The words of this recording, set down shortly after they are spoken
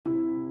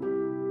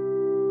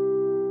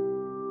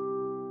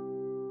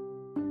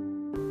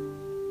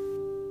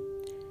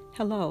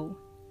Hello,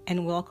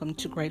 and welcome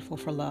to Grateful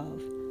for Love.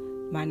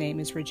 My name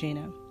is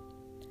Regina.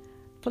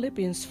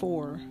 Philippians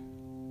 4,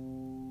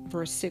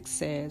 verse 6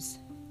 says,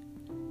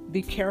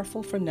 "Be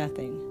careful for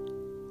nothing,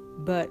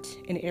 but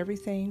in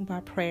everything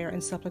by prayer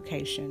and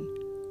supplication,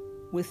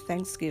 with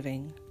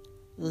thanksgiving,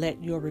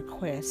 let your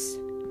requests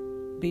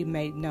be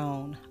made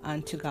known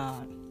unto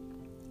God."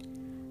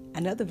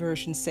 Another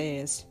version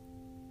says,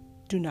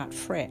 "Do not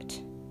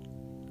fret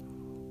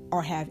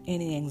or have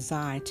any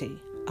anxiety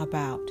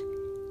about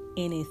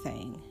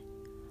anything,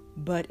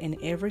 but in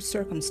every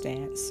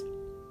circumstance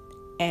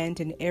and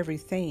in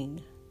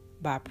everything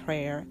by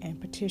prayer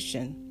and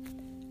petition,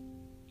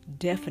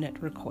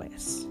 definite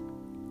requests,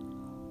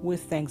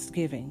 with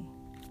thanksgiving,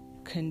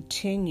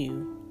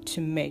 continue to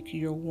make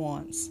your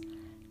wants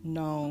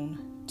known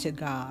to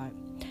God."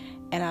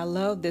 And I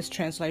love this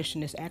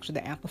translation. It's actually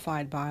the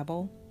Amplified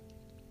Bible,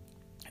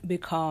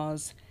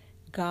 because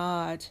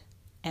God,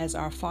 as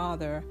our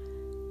Father,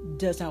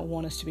 does not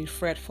want us to be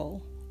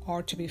fretful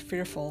or to be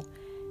fearful,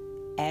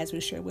 as we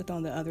shared with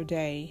on the other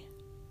day,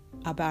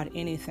 about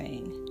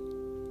anything.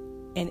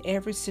 In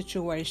every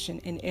situation,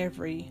 in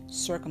every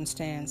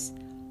circumstance,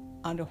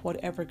 under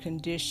whatever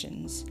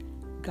conditions,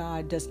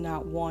 God does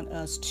not want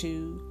us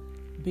to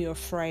be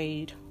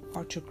afraid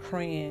or to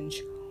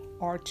cringe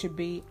or to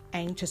be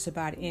anxious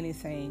about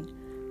anything,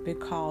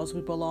 because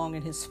we belong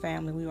in His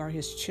family. We are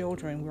His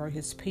children. We are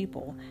His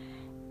people.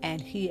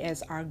 And He,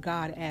 as our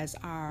God, as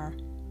our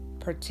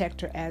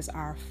protector, as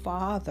our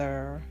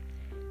Father,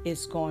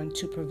 is going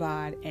to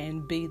provide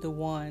and be the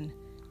one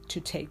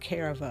to take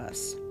care of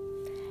us.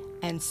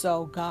 And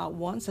so God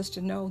wants us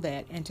to know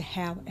that, and to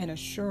have an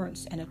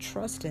assurance and a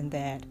trust in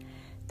that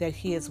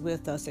He is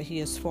with us, that He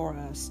is for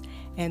us.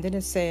 And then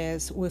it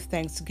says, with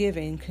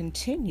thanksgiving,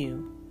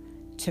 continue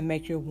to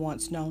make your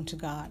wants known to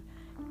God.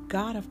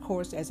 God, of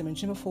course, as I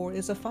mentioned before,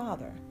 is a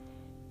Father.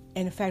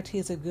 And in fact, He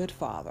is a good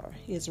Father.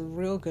 He is a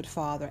real good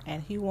Father.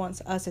 And He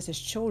wants us as His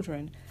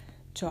children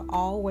to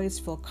always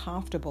feel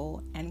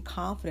comfortable and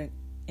confident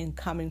in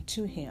coming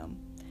to Him.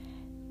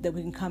 That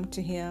we can come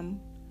to Him,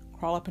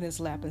 crawl up in His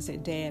lap and say,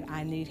 "Dad,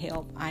 I need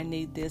help. I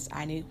need this.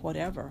 I need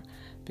whatever."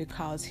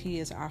 Because He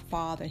is our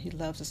Father. He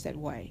loves us that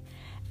way.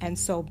 And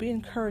so be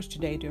encouraged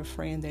today, dear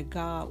friend, that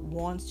God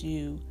wants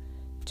you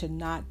to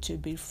not to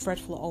be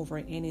fretful over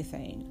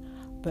anything,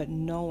 but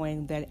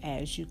knowing that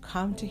as you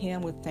come to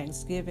Him with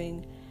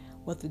thanksgiving,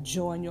 with the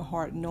joy in your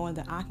heart, knowing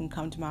that I can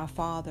come to my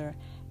Father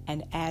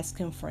and ask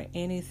Him for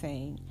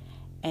anything.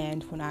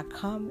 And when I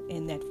come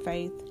in that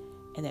faith,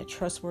 in that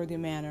trustworthy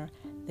manner,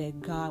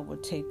 that God will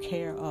take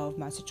care of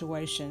my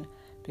situation,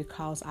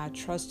 because I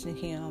trust in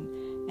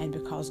Him and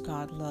because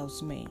God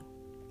loves me.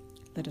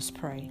 Let us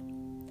pray.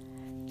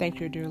 Thank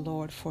you, dear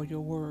Lord, for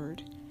your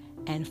word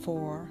and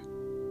for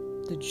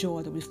the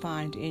joy that we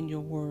find in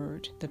your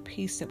word, the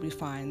peace that we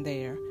find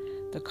there,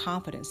 the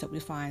confidence that we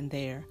find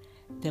there,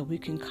 that we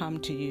can come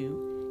to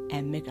you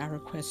and make our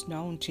requests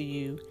known to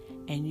you,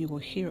 and you will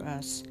hear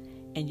us,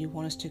 and you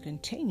want us to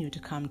continue to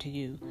come to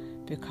you,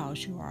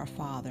 because you are our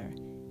Father,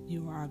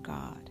 you are our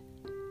God,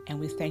 and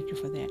we thank you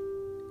for that.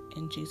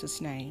 In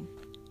Jesus' name,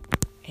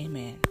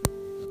 amen.